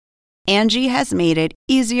Angie has made it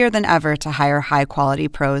easier than ever to hire high-quality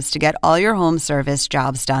pros to get all your home service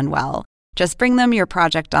jobs done well. Just bring them your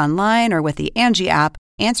project online or with the Angie app,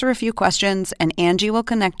 answer a few questions, and Angie will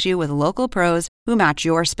connect you with local pros who match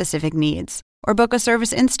your specific needs. Or book a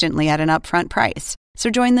service instantly at an upfront price. So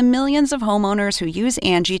join the millions of homeowners who use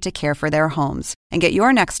Angie to care for their homes and get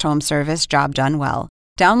your next home service job done well.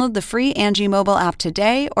 Download the free Angie mobile app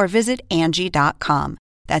today or visit Angie.com.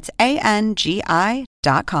 That's ANGI.com.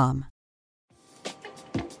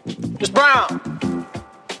 Miss Brown!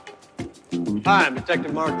 Hi, I'm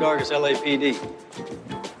Detective Mark Dargis, LAPD.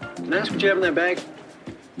 Can I ask what you have in that bag?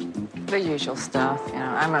 The usual stuff. You know,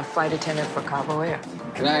 I'm a flight attendant for Cabo Air.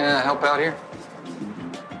 Can I help out here?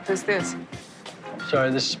 Who's this? Sorry,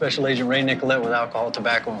 this is Special Agent Ray Nicolette with alcohol,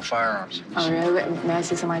 tobacco, and firearms. Oh, really? May I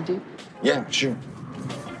see some ID? Yeah, sure.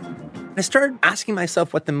 I started asking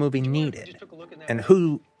myself what the movie needed and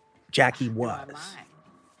who Jackie was.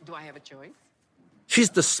 Do I have a choice?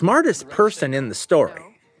 She's the smartest person in the story.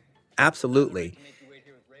 Absolutely.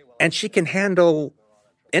 And she can handle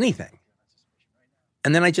anything.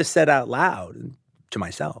 And then I just said out loud to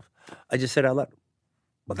myself, well,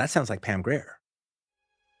 that sounds like Pam Grier.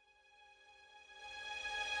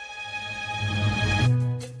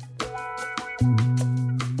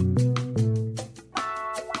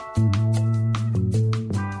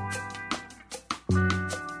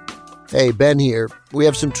 Hey, Ben here. We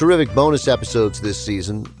have some terrific bonus episodes this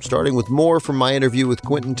season, starting with more from my interview with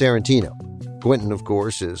Quentin Tarantino. Quentin, of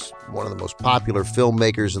course, is one of the most popular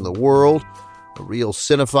filmmakers in the world, a real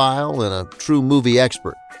cinephile and a true movie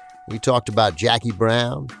expert. We talked about Jackie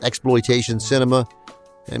Brown, exploitation cinema,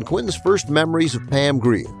 and Quentin's first memories of Pam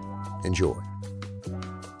Grier. Enjoy.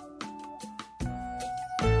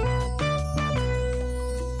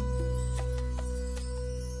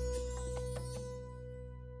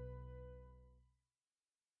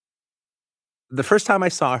 The first time I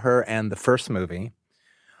saw her and the first movie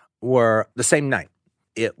were the same night.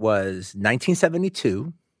 It was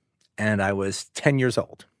 1972, and I was 10 years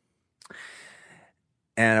old.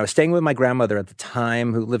 And I was staying with my grandmother at the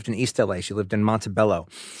time who lived in East LA. She lived in Montebello.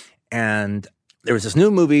 And there was this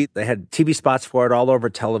new movie. They had TV spots for it all over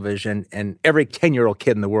television, and every 10-year-old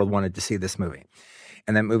kid in the world wanted to see this movie.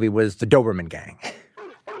 And that movie was The Doberman Gang.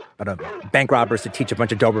 About bank robbers to teach a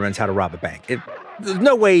bunch of Dobermans how to rob a bank. There's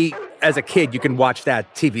no way as a kid you can watch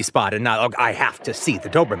that TV spot and not, I have to see the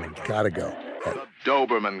Doberman Gang. Gotta go. The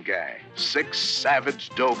Doberman Gang. 6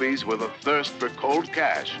 savage dobies with a thirst for cold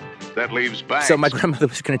cash that leaves banks. So my grandmother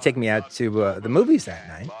was going to take me out to the movies that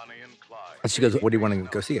night. And she goes, what do you want to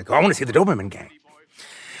go see? I go, I want to see the Doberman Gang.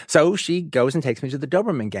 So she goes and takes me to the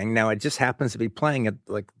Doberman Gang. Now, it just happens to be playing at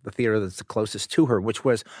like the theater that's the closest to her, which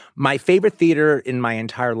was my favorite theater in my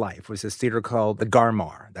entire life, was this theater called the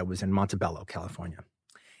Garmar that was in Montebello, California.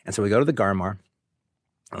 And so we go to the Garmar.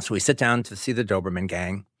 So we sit down to see the Doberman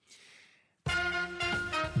Gang.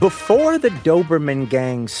 Before the Doberman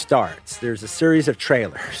Gang starts, there's a series of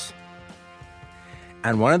trailers.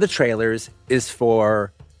 And one of the trailers is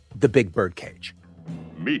for The Big Birdcage.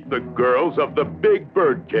 Meet the girls of the Big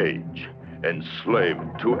Birdcage,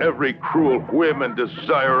 enslaved to every cruel whim and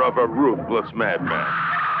desire of a ruthless madman.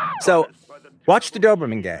 So, watch the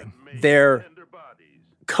Doberman Gang. Their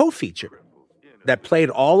co-feature that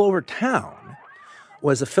played all over town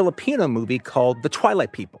was a Filipino movie called The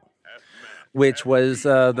Twilight People, which was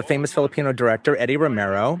the famous Filipino director, Eddie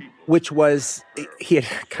Romero, he had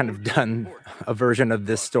kind of done a version of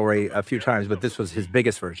this story a few times, but this was his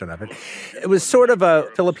biggest version of it. It was sort of a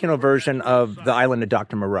Filipino version of The Island of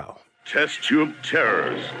Dr. Moreau. Test tube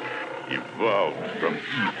terrors evolved from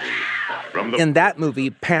evil. In that movie,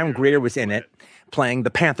 Pam Grier was in it, playing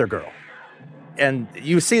the Panther Girl. And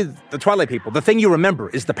you see the Twilight People. The thing you remember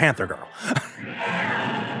is the Panther Girl.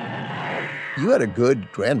 You had a good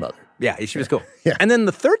grandmother. Yeah, she was cool. Yeah. And then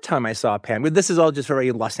the third time I saw Pam, this is all just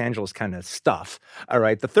very Los Angeles kind of stuff, all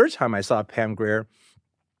right? The third time I saw Pam Grier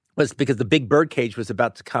was because The Big Birdcage was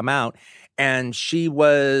about to come out, and she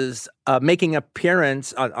was making an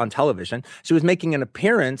appearance on television. She was making an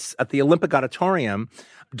appearance at the Olympic Auditorium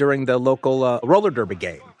during the local roller derby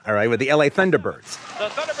game, all right, with the LA Thunderbirds. The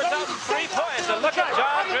Thunderbirds out 3 points, and look at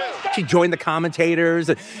John Drew. She joined the commentators,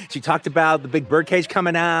 and she talked about The Big Birdcage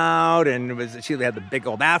coming out, and she had the big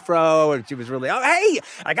old afro, and she was really, hey,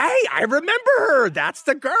 I remember her. That's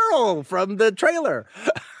the girl from the trailer.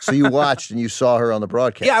 So you watched and you saw her on the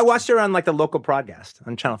broadcast? Yeah, I watched her on like the local broadcast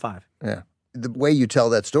on Channel 5. Yeah. The way you tell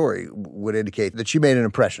that story would indicate that she made an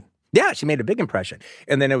impression. Yeah, she made a big impression.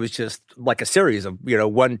 And then it was just like a series of,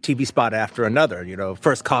 one TV spot after another.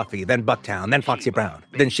 First Coffee, then Bucktown, then Foxy Brown,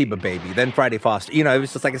 then Sheba Baby, then Friday Foster. It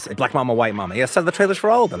was just like I said, Black Mama, White Mama. Yeah, I saw the trailers for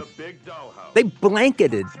all of them. They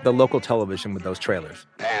blanketed the local television with those trailers.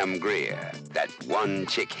 Pam Grier, that one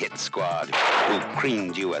chick hit squad who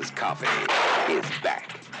creamed you as coffee, is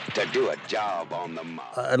back to do a job on the mob.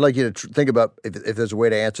 I'd like you to think about if there's a way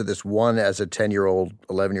to answer this, one, as a 10-year-old,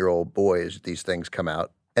 11-year-old boy as these things come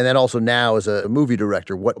out. And then also now as a movie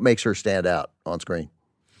director, what makes her stand out on screen?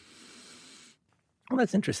 Well,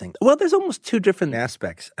 that's interesting. Well, there's almost two different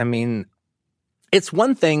aspects. I mean, it's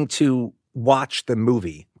one thing to watch the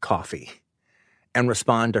movie Coffee and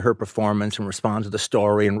respond to her performance and respond to the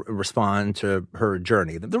story and respond to her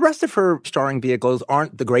journey. The rest of her starring vehicles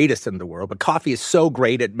aren't the greatest in the world, but Coffee is so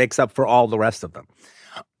great it makes up for all the rest of them.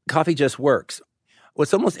 Coffee just works.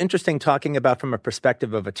 What's almost interesting talking about from a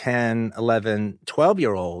perspective of a 10, 11,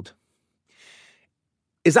 12-year-old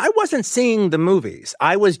is I wasn't seeing the movies.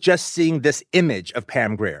 I was just seeing this image of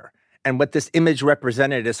Pam Grier and what this image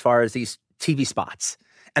represented as far as these TV spots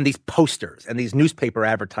and these posters and these newspaper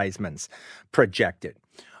advertisements projected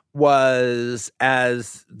was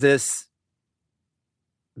as this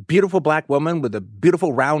beautiful black woman with a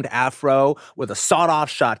beautiful round afro with a sawed-off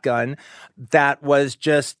shotgun that was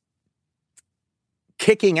just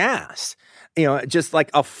kicking ass, just like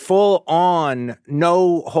a full-on,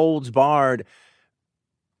 no-holds-barred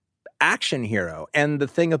action hero. And the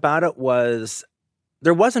thing about it was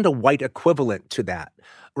there wasn't a white equivalent to that.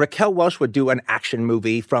 Raquel Welch would do an action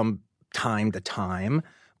movie from time to time,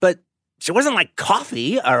 but she wasn't like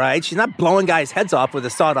Coffee, all right? She's not blowing guys' heads off with a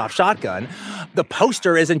sawed-off shotgun. The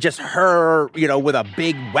poster isn't just her, with a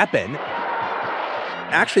big weapon.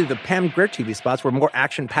 Actually, the Pam Grier TV spots were more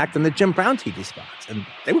action-packed than the Jim Brown TV spots, and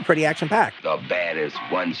they were pretty action-packed. The baddest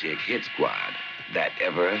one-chick hit squad that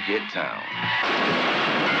ever hit town.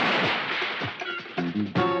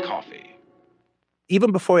 Coffee.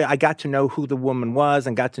 Even before I got to know who the woman was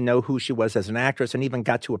and got to know who she was as an actress and even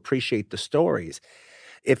got to appreciate the stories,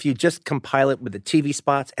 if you just compile it with the TV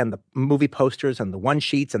spots and the movie posters and the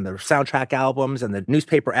one-sheets and the soundtrack albums and the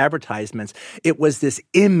newspaper advertisements, it was this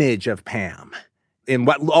image of Pam in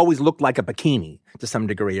what always looked like a bikini to some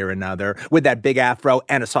degree or another, with that big afro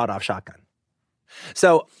and a sawed-off shotgun.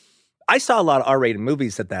 So I saw a lot of R-rated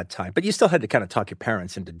movies at that time, but you still had to kind of talk your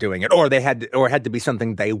parents into doing it, or it had to be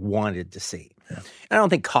something they wanted to see. Yeah. And I don't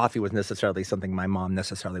think Coffee was necessarily something my mom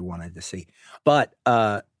necessarily wanted to see. But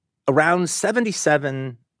around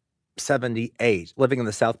 77, 78, living in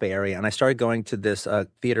the South Bay area, and I started going to this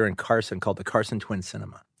theater in Carson called the Carson Twin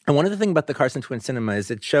Cinema. And one of the things about the Carson Twin Cinema is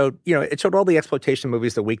it showed all the exploitation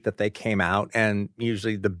movies the week that they came out, and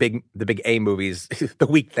usually the big A movies the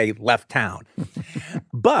week they left town.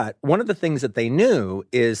 But one of the things that they knew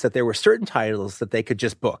is that there were certain titles that they could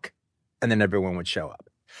just book, and then everyone would show up.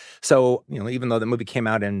 So, even though the movie came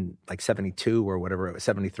out in like 72 or whatever it was,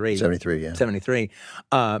 73. 73, yeah. 73.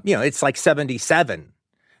 It's like 77,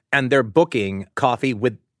 and they're booking Coffee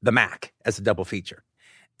with the Mac as a double feature.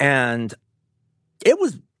 And it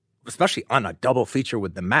was, especially on a double feature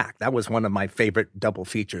with the Mac, that was one of my favorite double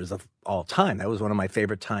features of all time. That was one of my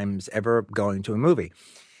favorite times ever going to a movie.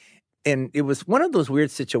 And it was one of those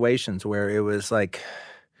weird situations where it was like,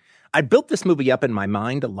 I built this movie up in my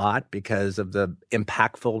mind a lot because of the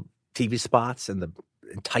impactful TV spots and the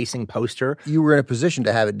enticing poster. You were in a position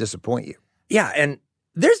to have it disappoint you. Yeah, and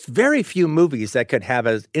there's very few movies that could have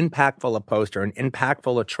as impactful a poster, an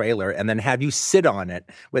impactful a trailer, and then have you sit on it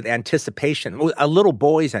with anticipation, a little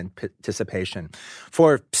boy's anticipation,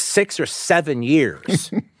 for 6 or 7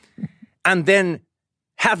 years, and then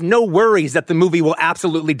have no worries that the movie will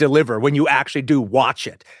absolutely deliver when you actually do watch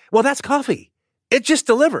it. Well, that's Coffee. It just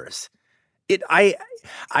delivers. I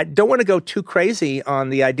don't want to go too crazy on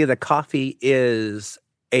the idea that Coffee is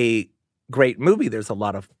a great movie.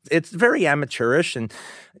 It's very amateurish, and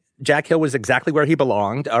Jack Hill was exactly where he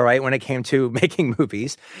belonged, all right, when it came to making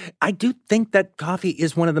movies. I do think that Coffee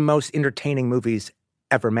is one of the most entertaining movies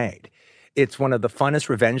ever made. It's one of the funnest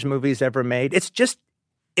revenge movies ever made. It's just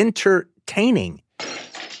entertaining.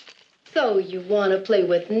 So you want to play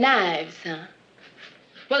with knives, huh?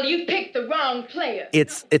 Well, you picked the wrong player.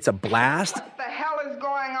 It's a blast. What the hell is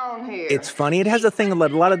going on here? It's funny. It has a thing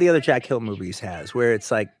that a lot of the other Jack Hill movies has, where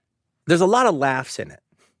it's like, there's a lot of laughs in it.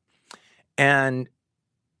 And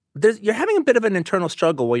you're having a bit of an internal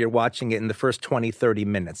struggle while you're watching it in the first 20, 30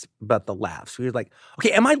 minutes about the laughs. You're like,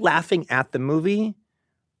 okay, am I laughing at the movie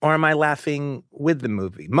or am I laughing with the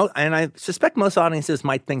movie? And I suspect most audiences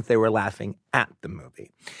might think they were laughing at the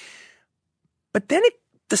movie. But then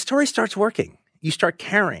the story starts working. You start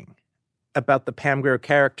caring. about the Pam Grier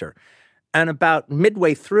character. And about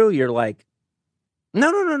midway through, you're like,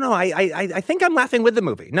 no. I think I'm laughing with the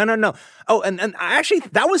movie. No. Oh, and actually,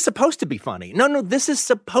 that was supposed to be funny. No, this is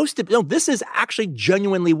this is actually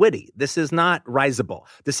genuinely witty. This is not risible.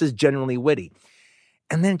 This is genuinely witty.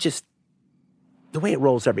 And then just the way it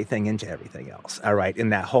rolls everything into everything else, all right, in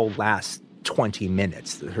that whole last 20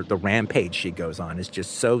 minutes, the rampage she goes on is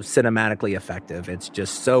just so cinematically effective. It's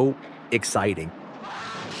just so exciting.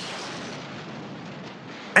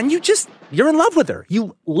 And you're in love with her.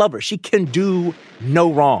 You love her. She can do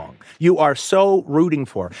no wrong. You are so rooting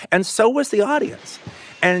for her. And so was the audience.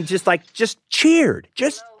 And just cheered.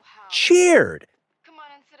 Just cheered. Come on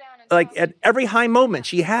and sit down and like at every high moment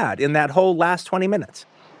she had in that whole last 20 minutes.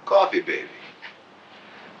 Coffee, baby.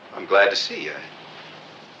 I'm glad to see you.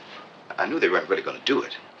 I knew they weren't really going to do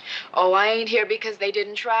it. Oh, I ain't here because they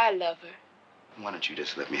didn't try, lover. Why don't you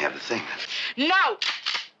just let me have the thing? No!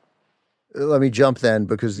 Let me jump then,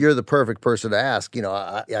 because you're the perfect person to ask. You know,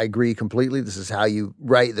 I agree completely. This is how you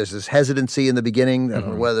write. There's this hesitancy in the beginning, I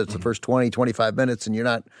don't know whether it's the first 20, 25 minutes, and you're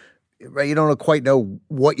not, right? You don't quite know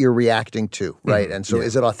what you're reacting to, right? And so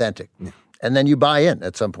is it authentic? Yeah. And then you buy in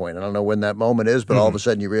at some point. I don't know when that moment is, but all of a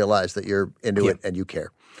sudden you realize that you're into it and you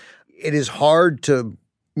care. It is hard to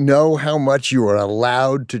know how much you are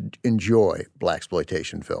allowed to enjoy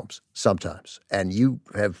blaxploitation films sometimes, and you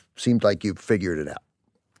have seemed like you've figured it out.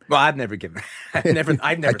 Well, I've never thought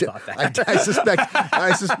that.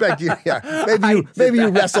 I suspect you. Yeah, maybe you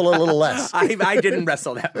wrestle a little less. I didn't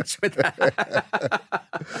wrestle that much with that.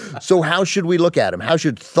 So, how should we look at them? How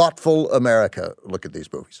should thoughtful America look at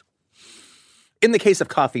these movies? In the case of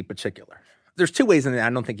Coffee, in particular, there's two ways in it. I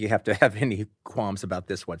don't think you have to have any qualms about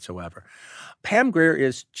this whatsoever. Pam Grier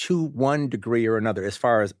is, to one degree or another, as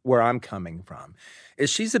far as where I'm coming from, is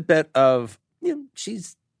she's a bit of,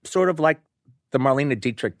 she's sort of like the Marlene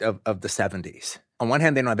Dietrich of the 70s. On one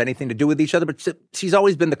hand, they don't have anything to do with each other, but she's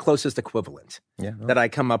always been the closest equivalent that I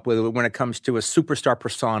come up with when it comes to a superstar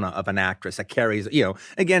persona of an actress that carries,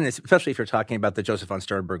 again, especially if you're talking about the Joseph von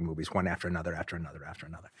Sternberg movies, one after another, after another, after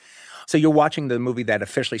another. So you're watching the movie that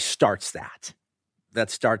officially starts that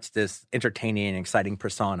starts this entertaining and exciting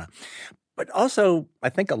persona. But also, I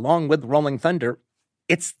think along with Rolling Thunder,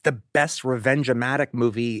 it's the best revenge-o-matic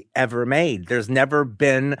movie ever made. There's never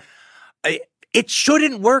been... It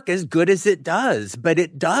shouldn't work as good as it does, but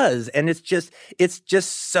it does. And it's just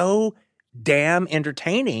so damn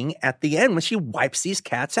entertaining at the end when she wipes these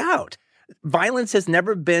cats out. Violence has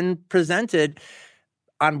never been presented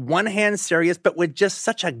on one hand serious, but with just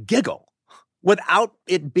such a giggle, without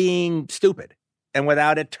it being stupid and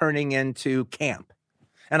without it turning into camp.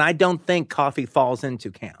 And I don't think Coffee falls into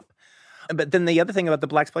camp. But then the other thing about the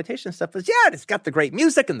blaxploitation stuff is, it's got the great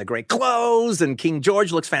music and the great clothes, and King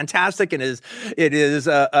George looks fantastic in it is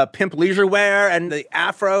pimp leisure wear, and the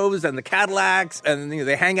afros and the Cadillacs, and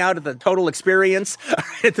they hang out at the Total Experience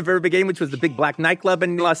at the very beginning, which was the big black nightclub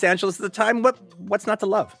in Los Angeles at the time. What's not to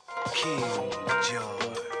love? King George,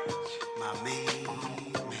 my main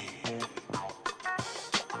man.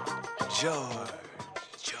 George.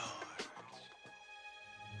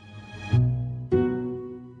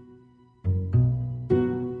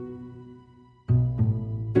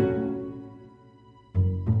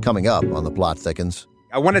 Coming up on The Plot Thickens.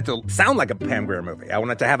 I want it to sound like a Pam Grier movie. I want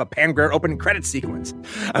it to have a Pam Grier opening credit sequence.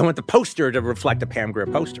 I want the poster to reflect a Pam Grier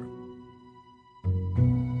poster.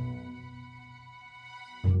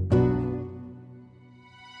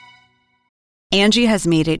 Angie has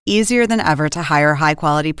made it easier than ever to hire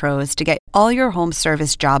high-quality pros to get all your home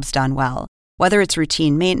service jobs done well. Whether it's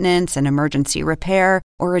routine maintenance, an emergency repair,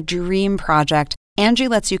 or a dream project, Angie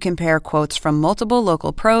lets you compare quotes from multiple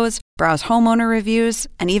local pros, browse homeowner reviews,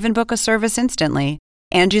 and even book a service instantly.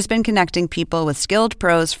 Angie's been connecting people with skilled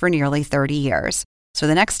pros for nearly 30 years. So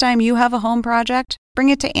the next time you have a home project, bring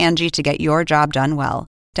it to Angie to get your job done well.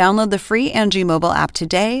 Download the free Angie mobile app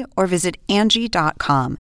today or visit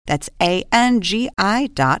Angie.com. That's ANGI.com.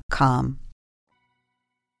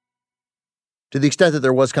 To the extent that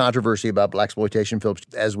there was controversy about blaxploitation films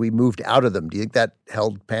as we moved out of them, do you think that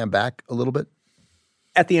held Pam back a little bit?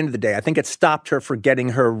 At the end of the day, I think it stopped her for getting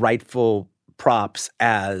her rightful props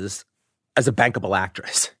as a bankable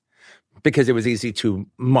actress, because it was easy to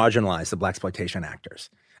marginalize the blaxploitation actors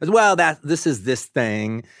as well. This is this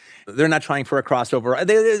thing. They're not trying for a crossover.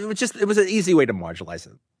 It was an easy way to marginalize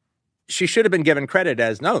it. She should have been given credit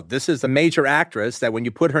as, no, this is a major actress that when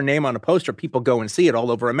you put her name on a poster, people go and see it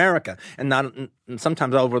all over America and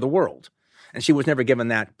sometimes all over the world. And she was never given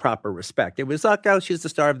that proper respect. It was like, she's the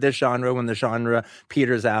star of this genre. When the genre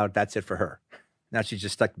peters out, that's it for her. Now she's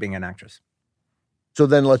just stuck being an actress. So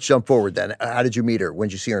then let's jump forward then. How did you meet her? When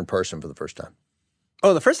did you see her in person for the first time?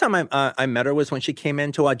 Oh, the first time I met her was when she came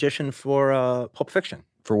in to audition for Pulp Fiction.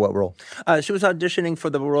 For what role? She was auditioning for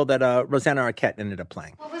the role that Rosanna Arquette ended up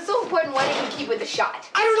playing. Well, if it's so important, why didn't you keep with the shot?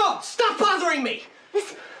 I don't know. Stop bothering me.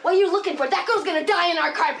 Listen, what you're looking for, that girl's gonna die in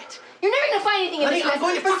our carpet. You're never gonna find anything in Honey, this mess. I'm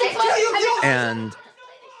going to For fucking 6 months, kill you if you don't. And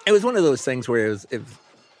it was one of those things where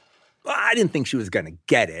I didn't think she was going to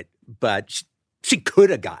get it, but she could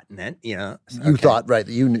have gotten it, you know. You thought, right,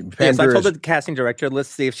 that you knew. Yes, I told the casting director, let's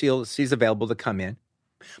see if she's available to come in.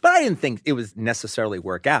 But I didn't think it was necessarily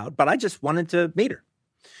work out, but I just wanted to meet her.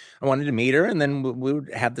 I wanted to meet her, and then we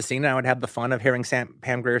would have the scene, and I would have the fun of hearing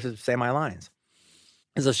Pam Grier say my lines.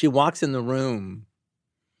 And so she walks in the room,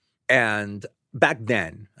 and back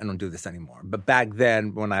then, I don't do this anymore, but back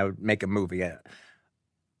then when I would make a movie,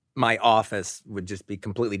 my office would just be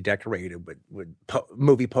completely decorated with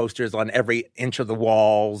movie posters on every inch of the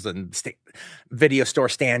walls and video store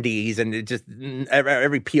standees, and it just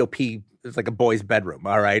every POP is like a boy's bedroom.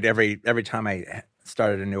 All right, every time I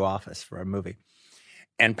started a new office for a movie,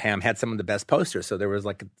 and Pam had some of the best posters, so there was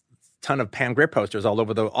like a ton of Pam Grier posters all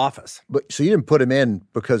over the office. But so you didn't put him in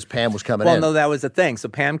because Pam was coming in? Well, no, that was the thing. So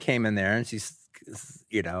Pam came in there, and she's,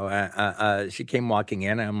 you know, she came walking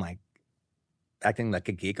in, and I'm like, acting like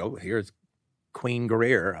a geek. Oh, here's Queen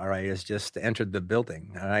Grier, all right, has just entered the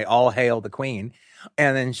building. All right, all hail the Queen.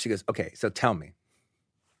 And then she goes, okay, so tell me,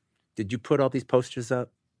 did you put all these posters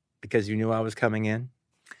up because you knew I was coming in?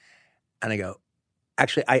 And I go,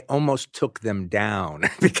 actually, I almost took them down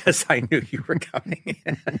because I knew you were coming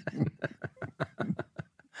in.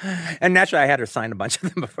 And naturally, I had her sign a bunch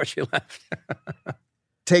of them before she left.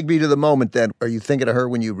 Take me to the moment then. Are you thinking of her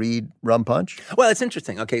when you read Rum Punch? Well, it's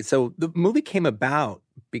interesting. Okay, so the movie came about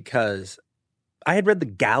because I had read the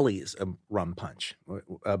galleys of Rum Punch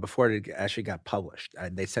before it actually got published.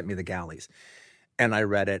 They sent me the galleys, and I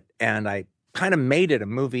read it, and I kind of made it a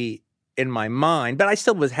movie in my mind, but I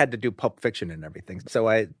still had to do Pulp Fiction and everything. So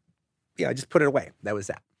I just put it away. That was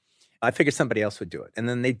that. I figured somebody else would do it, and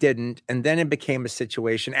then they didn't, and then it became a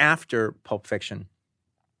situation after Pulp Fiction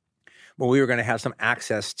where we were going to have some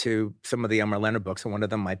access to some of the Elmer Leonard books, and one of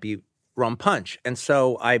them might be Rum Punch. And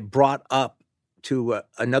so I brought up to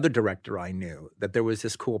another director I knew that there was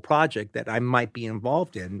this cool project that I might be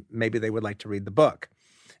involved in. Maybe they would like to read the book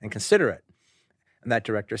and consider it. And that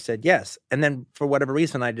director said yes. And then for whatever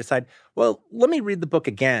reason, I decided, well, let me read the book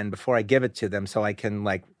again before I give it to them so I can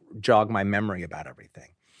like jog my memory about everything.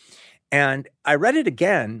 And I read it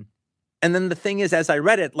again. And then the thing is, as I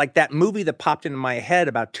read it, like that movie that popped into my head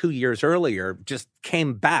about 2 years earlier just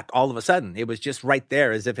came back all of a sudden. It was just right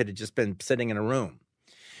there as if it had just been sitting in a room.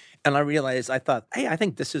 And I realized, I thought, hey, I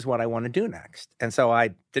think this is what I want to do next. And so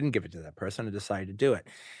I didn't give it to that person. I decided to do it.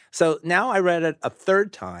 So now I read it a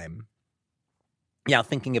third time,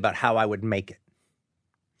 thinking about how I would make it.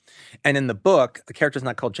 And in the book, the character's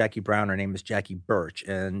not called Jackie Brown. Her name is Jackie Birch.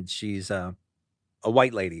 And she's a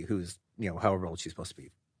white lady who's, however old she's supposed to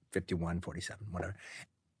be. 51, 47, whatever.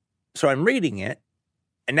 So I'm reading it,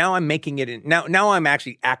 and now I'm making it. Now I'm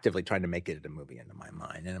actually actively trying to make it a movie into my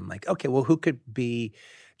mind. And I'm like, okay, well, who could be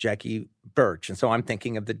Jackie Birch? And so I'm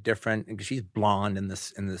thinking of the different, because she's blonde in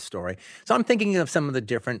this story. So I'm thinking of some of the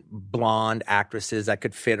different blonde actresses that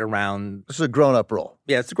could fit around. This is a grown-up role.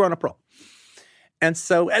 Yeah, it's a grown-up role. And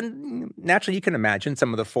so, and naturally, you can imagine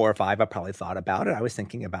some of the 4 or 5 I probably thought about it. I was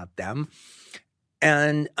thinking about them.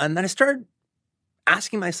 And then I started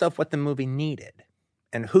asking myself what the movie needed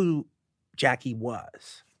and who Jackie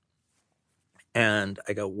was. And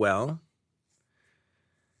I go, well,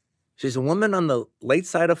 she's a woman on the late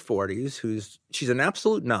side of 40s she's an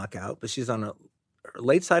absolute knockout, but she's on the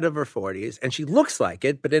late side of her 40s, and she looks like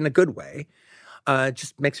it, but in a good way.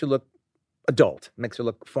 Just makes her look adult, makes her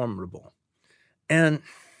look formidable. And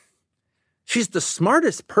she's the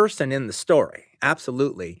smartest person in the story,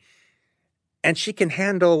 absolutely. And she can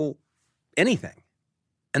handle anything.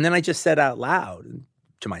 And then I just said out loud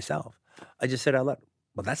to myself,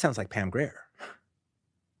 well, that sounds like Pam Grier.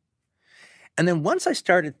 And then once I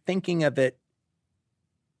started thinking of it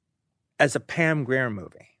as a Pam Grier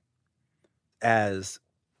movie, as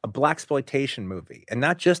a blaxploitation movie, and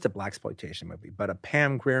not just a blaxploitation movie, but a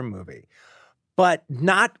Pam Grier movie, but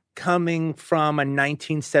not coming from a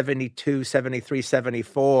 1972, 73,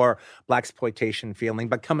 74 blaxploitation feeling,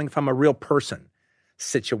 but coming from a real person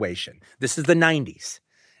situation. This is the 90s.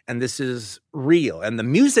 And this is real. And the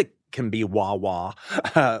music can be wah-wah,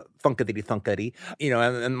 funkadity-thunkadity,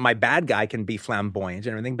 and my bad guy can be flamboyant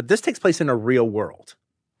and everything. But this takes place in a real world.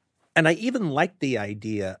 And I even like the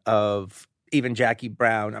idea of even Jackie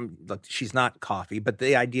Brown. Look, she's not coffee, but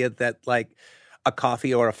the idea that, like, a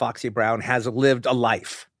Coffey or a Foxy Brown has lived a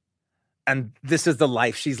life. And this is the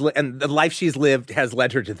life she's lived, and the life she's lived has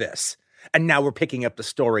led her to this. And now we're picking up the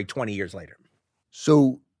story 20 years later.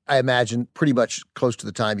 So I imagine pretty much close to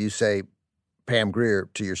the time you say Pam Grier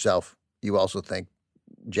to yourself, you also think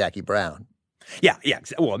Jackie Brown. Yeah.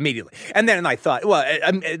 Well, immediately. And then I thought, well,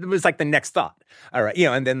 it was like the next thought. All right.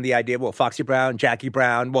 And then the idea, well, Foxy Brown, Jackie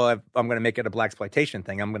Brown, well, if I'm going to make it a blaxploitation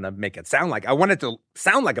thing, I'm going to make it sound like, I want it to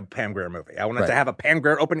sound like a Pam Grier movie. I want it to have a Pam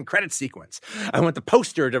Grier opening credit sequence. I want the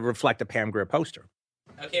poster to reflect a Pam Grier poster.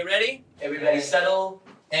 Okay, ready? Everybody settle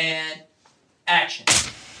and action.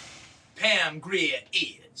 Pam Grier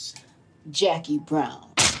is Jackie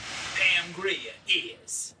Brown. Pam Grier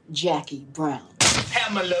is Jackie Brown.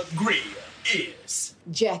 Pamela Grier is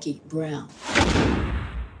Jackie Brown.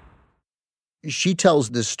 She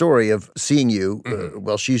tells this story of seeing you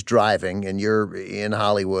while she's driving and you're in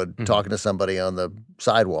Hollywood talking to somebody on the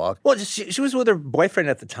sidewalk. Well, she was with her boyfriend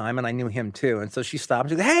at the time, and I knew him too. And so she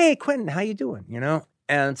stopped and she goes, "Hey, Quentin, how you doing?"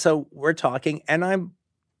 And so we're talking, and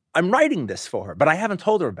I'm writing this for her, but I haven't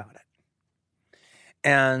told her about it.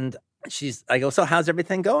 And I go, "So how's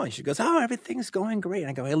everything going?" She goes, "Oh, everything's going great." And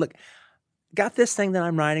I go, "Hey, look, got this thing that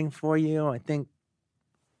I'm writing for you. I think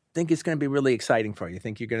it's going to be really exciting for you. I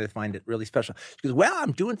think you're going to find it really special." She goes, "Well,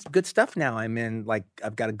 I'm doing some good stuff now.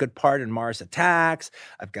 I've got a good part in Mars Attacks.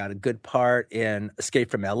 I've got a good part in Escape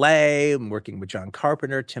from L.A. I'm working with John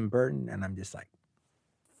Carpenter, Tim Burton." And I'm just like,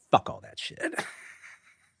 fuck all that shit.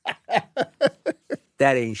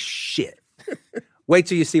 That ain't shit. Wait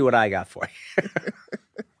till you see what I got for you.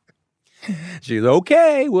 She's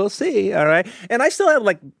okay, we'll see, all right? And I still have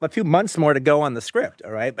like a few months more to go on the script,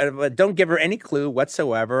 all right? But don't give her any clue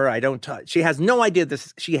whatsoever. She has no idea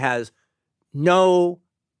she has no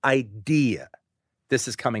idea this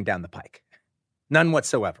is coming down the pike. None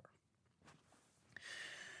whatsoever.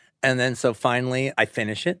 And then so finally I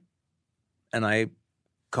finish it and I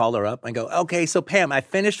call her up and go, "Okay, so Pam, I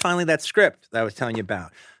finished finally that script that I was telling you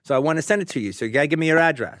about. So I want to send it to you. So you got to give me your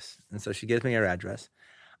address." And so she gives me her address.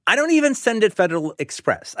 I don't even send it Federal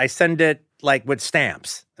Express. I send it like with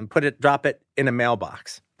stamps and drop it in a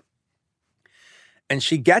mailbox. And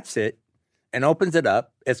she gets it and opens it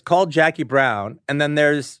up. It's called Jackie Brown. And then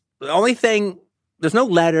there's no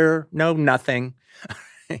letter, no nothing.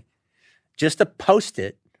 Just a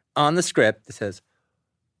Post-it on the script that says,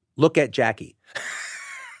 "Look at Jackie."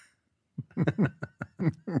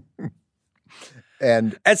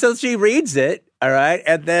 And so she reads it, all right?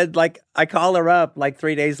 And then, I call her up,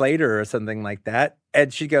 3 days later or something like that.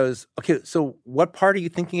 And she goes, "Okay, so what part are you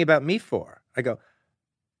thinking about me for?" I go,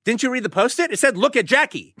 "Didn't you read the Post-it? It said, 'Look at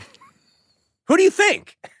Jackie.' Who do you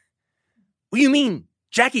think?" "Well, you mean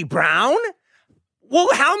Jackie Brown?"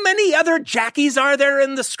 "Well, how many other Jackies are there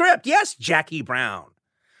in the script?" "Yes, Jackie Brown."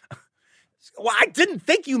 "Well, I didn't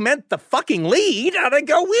think you meant the fucking lead." And I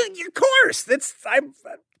go, "Well, of course.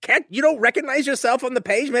 You don't recognize yourself on the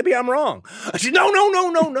page? Maybe I'm wrong." She said,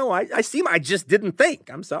 No. I just didn't think.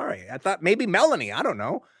 I'm sorry. I thought maybe Melanie. I don't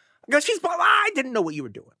know. I go, I didn't know what you were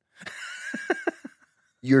doing.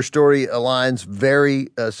 Your story aligns very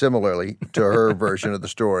similarly to her version of the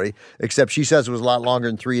story, except she says it was a lot longer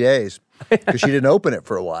than 3 days because she didn't open it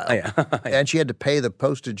for a while. Yeah. And she had to pay the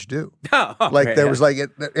postage due. There was and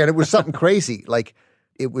it was something crazy.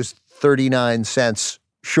 It was 39 cents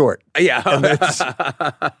short.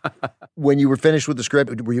 Yeah. When you were finished with the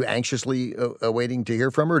script, were you anxiously waiting to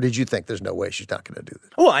hear from her? Or did you think there's no way she's not going to do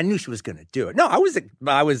this? Well, I knew she was going to do it. No, I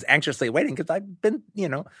was anxiously waiting because I've been,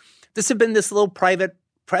 this had been this little private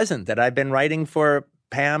present that I've been writing for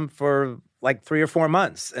Pam for 3 or 4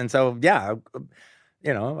 months. And so, yeah,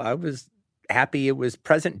 I was happy it was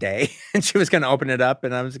present day and she was going to open it up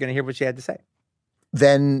and I was going to hear what she had to say.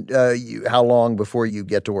 Then how long before you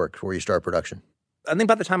get to work, before you start production? I think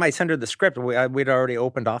by the time I sent her the script, we'd already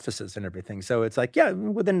opened offices and everything. So it's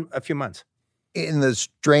within a few months. In the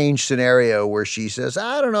strange scenario where she says,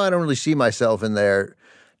 "I don't know, I don't really see myself in there,"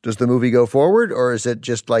 does the movie go forward? Or is it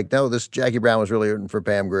just no, this Jackie Brown was really written for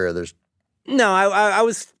Pam Grier? No, I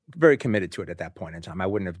was very committed to it at that point in time. I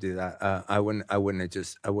wouldn't have do that. I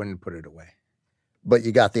wouldn't put it away. But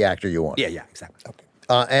you got the actor you wanted. Yeah, exactly. Okay.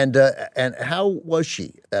 And how was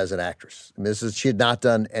she as an actress? I mean, she had not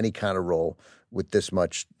done any kind of role with this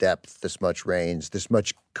much depth, this much range, this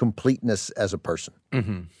much completeness as a person.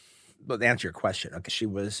 Mm-hmm. But to answer your question, okay, she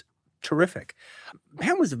was terrific.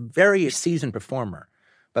 Pam was a very seasoned performer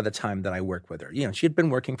by the time that I worked with her. She had been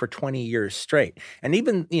working for 20 years straight. And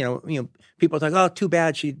even, people are like, "Oh, too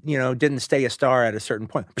bad she, didn't stay a star at a certain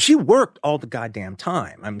point." But she worked all the goddamn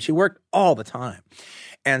time. I mean, she worked all the time.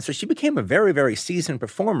 And so she became a very, very seasoned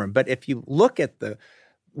performer. But if you look at the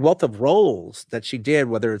wealth of roles that she did,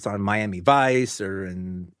 whether it's on Miami Vice or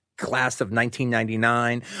in Class of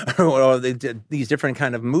 1999 or these different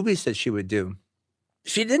kind of movies that she would do,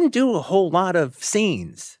 she didn't do a whole lot of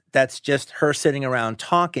scenes that's just her sitting around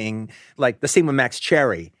talking, like the scene with Max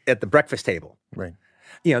Cherry at the breakfast table. Right.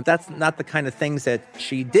 You know, that's not the kind of things that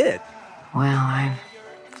she did. Well, I've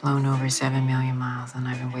flown over 7 million miles, and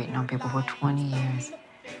I've been waiting on people for 20 years.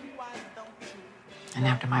 And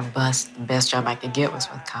after my bust, the best job I could get was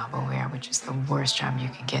with Cabo Air, which is the worst job you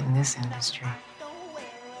can get in this industry.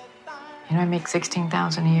 You know, I make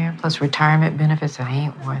 $16,000 a year, plus retirement benefits that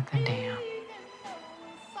ain't worth a damn.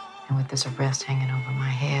 And with this arrest hanging over my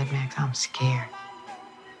head, Max, I'm scared.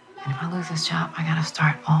 And if I lose this job, I gotta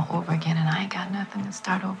start all over again, and I ain't got nothing to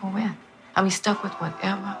start over with. I'll be stuck with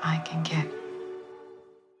whatever I can get.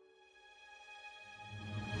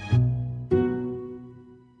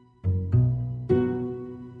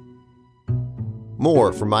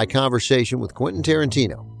 More from my conversation with Quentin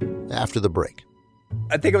Tarantino after the break.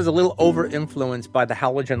 I think I was a little over-influenced by the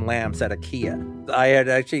halogen lamps at IKEA. I had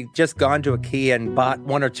actually just gone to IKEA and bought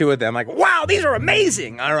one or two of them. Like, wow, these are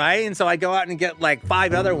amazing, all right? And so I go out and get like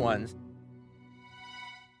 5 other ones.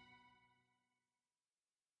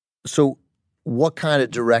 So what kind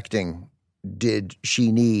of directing did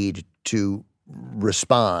she need to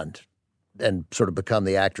respond and sort of become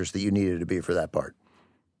the actress that you needed to be for that part?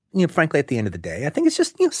 You know, frankly, at the end of the day, I think it's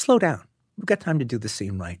just, slow down. We've got time to do the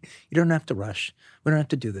scene right. You don't have to rush. We don't have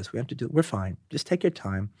to do this. We're fine. Just take your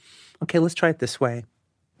time. Okay, let's try it this way.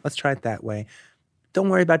 Let's try it that way. Don't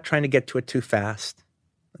worry about trying to get to it too fast.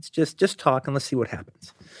 Let's just talk and let's see what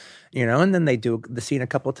happens. You know, and then they do the scene a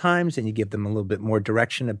couple of times and you give them a little bit more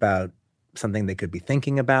direction about something they could be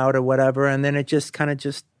thinking about or whatever, and then it just kind of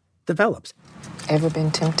just develops. Ever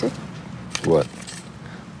been tempted? What?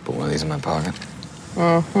 Put one of these in my pocket?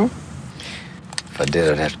 Mm-hmm. If I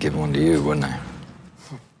did, I'd have to give one to you, wouldn't I?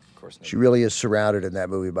 She really is surrounded in that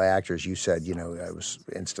movie by actors. You said, I was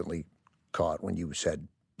instantly caught when you said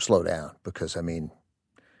slow down because, I mean,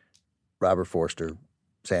 Robert Forster,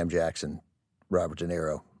 Sam Jackson, Robert De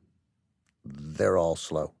Niro, they're all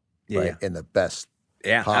slow, right? In the best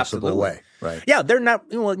possible absolutely. Way, right? Yeah, they're not,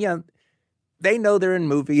 they know they're in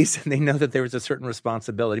movies and they know that there is a certain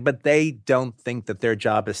responsibility, but they don't think that their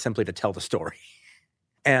job is simply to tell the story.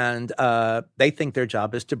 And they think their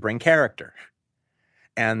job is to bring character.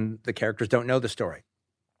 And the characters don't know the story.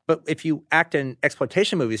 But if you act in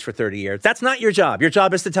exploitation movies for 30 years, that's not your job. Your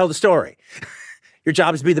job is to tell the story. Your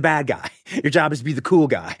job is to be the bad guy. Your job is to be the cool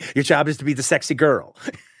guy. Your job is to be the sexy girl.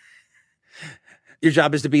 Your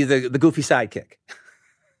job is to be the goofy sidekick.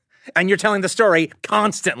 And you're telling the story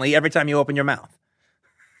constantly every time you open your mouth.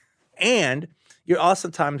 And you're also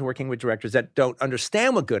sometimes working with directors that don't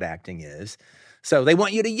understand what good acting is. So they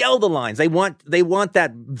want you to yell the lines. They want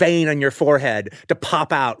that vein on your forehead to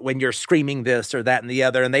pop out when you're screaming this or that and the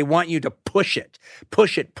other. And they want you to push it.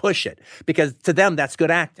 Because to them, that's good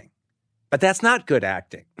acting. But that's not good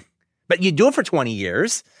acting. But you do it for 20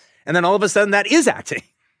 years, and then all of a sudden that is acting.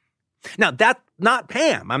 Now, that's not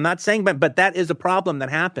Pam. I'm not saying, but that is a problem that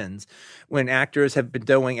happens when actors have been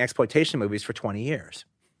doing exploitation movies for 20 years.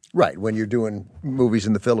 Right, when you're doing movies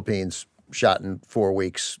in the Philippines shot in 4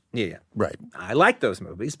 weeks. Yeah. Right. I like those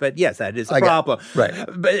movies, but yes, that is a problem. Right.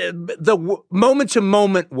 But the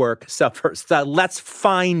moment-to-moment work suffers. The let's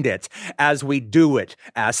find it as we do it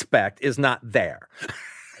aspect is not there.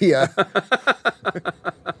 Yeah.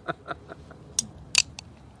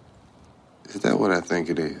 Is that what I think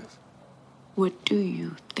it is? What do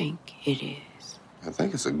you think it is? I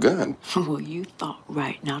think it's a gun. Well, you thought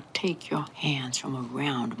right. Now take your hands from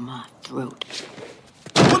around my throat.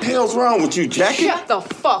 What the hell's wrong with you, Jackie? Shut the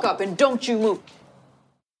fuck up and don't you move.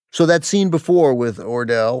 So that scene before with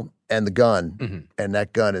Ordell and the gun, and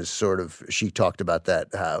that gun is sort of, she talked about that,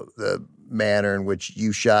 how the manner in which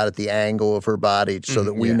you shot at the angle of her body so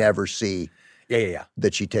that we never see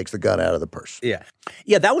that she takes the gun out of the purse.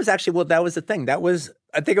 Yeah, that was actually, that was the thing. That was,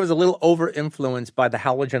 I think it was a little over-influenced by the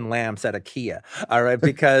halogen lamps at IKEA, all right?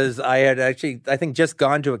 Because I had actually, I think, just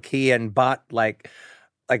gone to IKEA and bought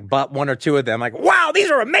bought one or two of them. Like, wow, these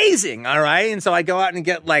are amazing, all right? And so I go out and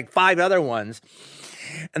get like 5 other ones.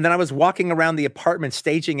 And then I was walking around the apartment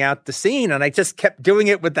staging out the scene, and I just kept doing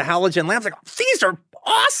it with the halogen lamps. Like, these are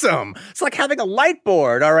awesome. It's like having a light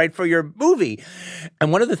board, all right, for your movie.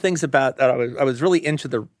 And one of the things about, I was really into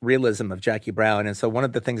the realism of Jackie Brown. And so one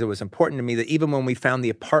of the things that was important to me, that even when we found the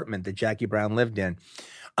apartment that Jackie Brown lived in,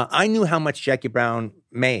 I knew how much Jackie Brown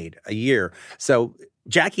made a year. So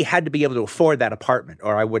Jackie had to be able to afford that apartment,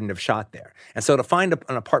 or I wouldn't have shot there. And so to find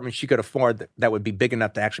an apartment she could afford that would be big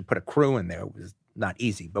enough to actually put a crew in there was not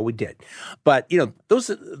easy, but we did. But, those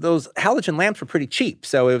halogen lamps were pretty cheap.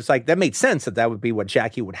 So it was like, that made sense that would be what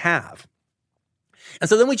Jackie would have. And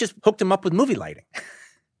so then we just hooked him up with movie lighting.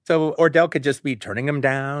 So Ordell could just be turning them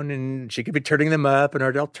down and she could be turning them up and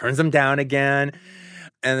Ordell turns them down again.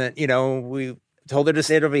 And then, we told her to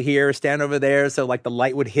sit over here, stand over there. So like the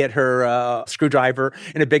light would hit her screwdriver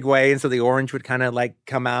in a big way. And so the orange would kind of like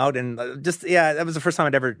come out. And that was the first time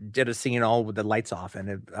I'd ever did a scene all with the lights off.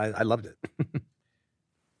 And I loved it.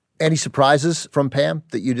 Any surprises from Pam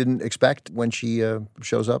that you didn't expect when she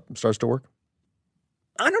shows up and starts to work?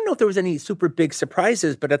 I don't know if there was any super big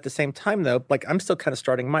surprises, but at the same time, though, like I'm still kind of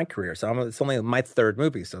starting my career. So it's only my third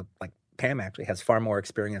movie. So like Pam actually has far more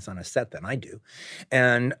experience on a set than I do.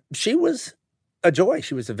 And she was a joy.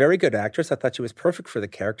 She was a very good actress. I thought she was perfect for the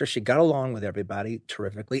character. She got along with everybody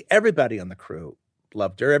terrifically. Everybody on the crew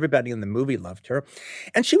loved her. Everybody in the movie loved her.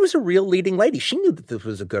 And she was a real leading lady. She knew that this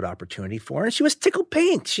was a good opportunity for her. And she was tickled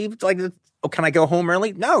pink. She was like, oh, can I go home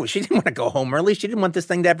early? No, she didn't want to go home early. She didn't want this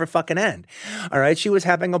thing to ever fucking end. All right. She was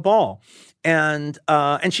having a ball. And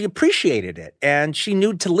she appreciated it. And she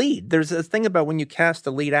knew to lead. There's a thing about when you cast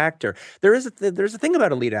a lead actor. There's a thing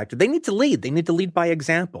about a lead actor. They need to lead. They need to lead by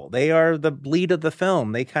example. They are the lead of the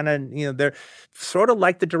film. They kind of, they're sort of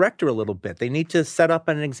like the director a little bit. They need to set up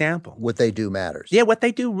an example. What they do matters. Yeah, what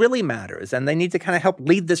they do really matters. And they need to kind of help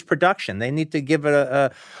lead this production. They need to give it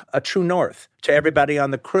a true north to everybody on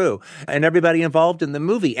the crew and everybody involved in the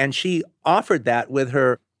movie. And she offered that with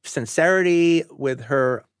her sincerity, with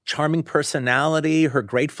her charming personality, her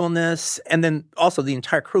gratefulness, and then also the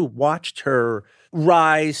entire crew watched her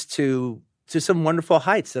rise to some wonderful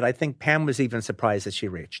heights that I think Pam was even surprised that she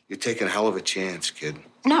reached. You're taking a hell of a chance, kid.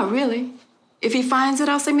 Not really. If he finds it,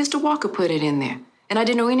 I'll say Mr. Walker put it in there. And I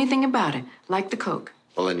didn't know anything about it, like the coke.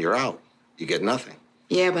 Well, then you're out. You get nothing.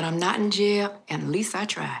 Yeah, but I'm not in jail, and at least I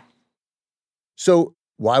tried. So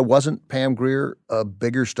why wasn't Pam Grier a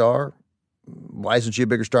bigger star? Why isn't she a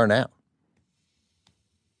bigger star now?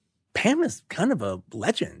 Pam is kind of a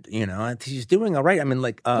legend, She's doing all right. I mean,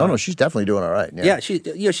 like, no, she's definitely doing all right. Yeah,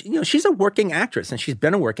 she's a working actress, and she's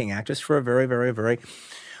been a working actress for a very, very, very.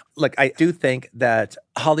 Like, I do think that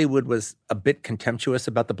Hollywood was a bit contemptuous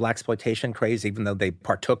about the blaxploitation craze, even though they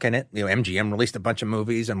partook in it. MGM released a bunch of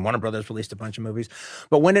movies, and Warner Brothers released a bunch of movies.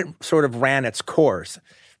 But when it sort of ran its course,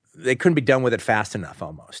 they couldn't be done with it fast enough,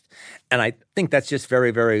 almost. And I think that's just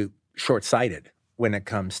very, very short-sighted when it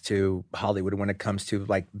comes to Hollywood, when it comes to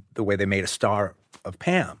like the way they made a star of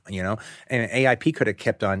Pam, and AIP could have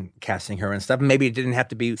kept on casting her and stuff. Maybe it didn't have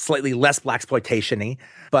to be slightly less blaxploitation-y,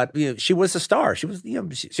 but she was a star. She was,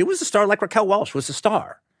 she was a star like Raquel Welch was a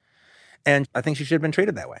star. And I think she should have been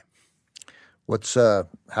treated that way.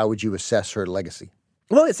 How would you assess her legacy?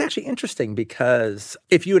 Well, it's actually interesting because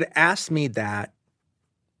if you had asked me that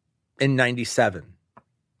in 97,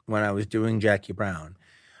 when I was doing Jackie Brown,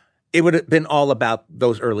 it would have been all about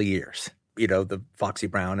those early years, the Foxy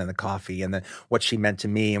Brown and the coffee and what she meant to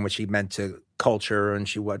me and what she meant to culture and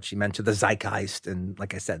what she meant to the zeitgeist. And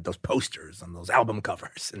like I said, those posters and those album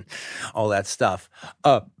covers and all that stuff.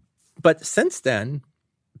 But since then,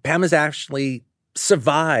 Pam has actually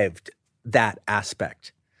survived that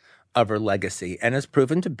aspect of her legacy and has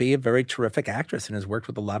proven to be a very terrific actress and has worked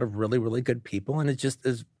with a lot of really, really good people. And it just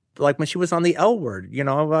is like when she was on The L Word,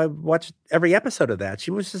 I watched every episode of that.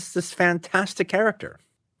 She was just this fantastic character.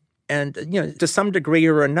 And, to some degree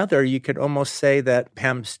or another, you could almost say that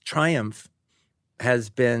Pam's triumph has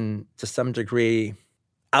been, to some degree,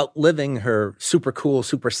 outliving her super cool,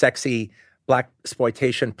 super sexy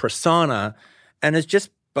blaxploitation persona and has just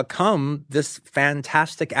become this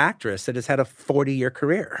fantastic actress that has had a 40-year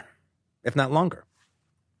career, if not longer.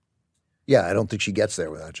 Yeah, I don't think she gets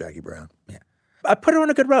there without Jackie Brown. Yeah. I put her on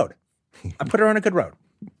a good road.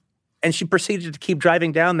 And she proceeded to keep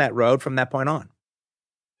driving down that road from that point on.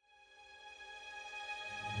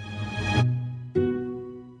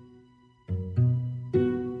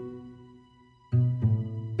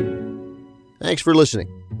 Thanks for listening.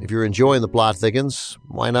 If you're enjoying The Plot Thickens,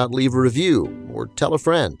 why not leave a review or tell a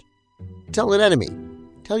friend? Tell an enemy.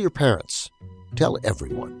 Tell your parents. Tell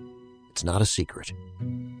everyone. It's not a secret.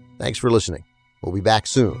 Thanks for listening. We'll be back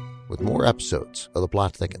soon with more episodes of The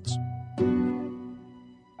Plot Thickens.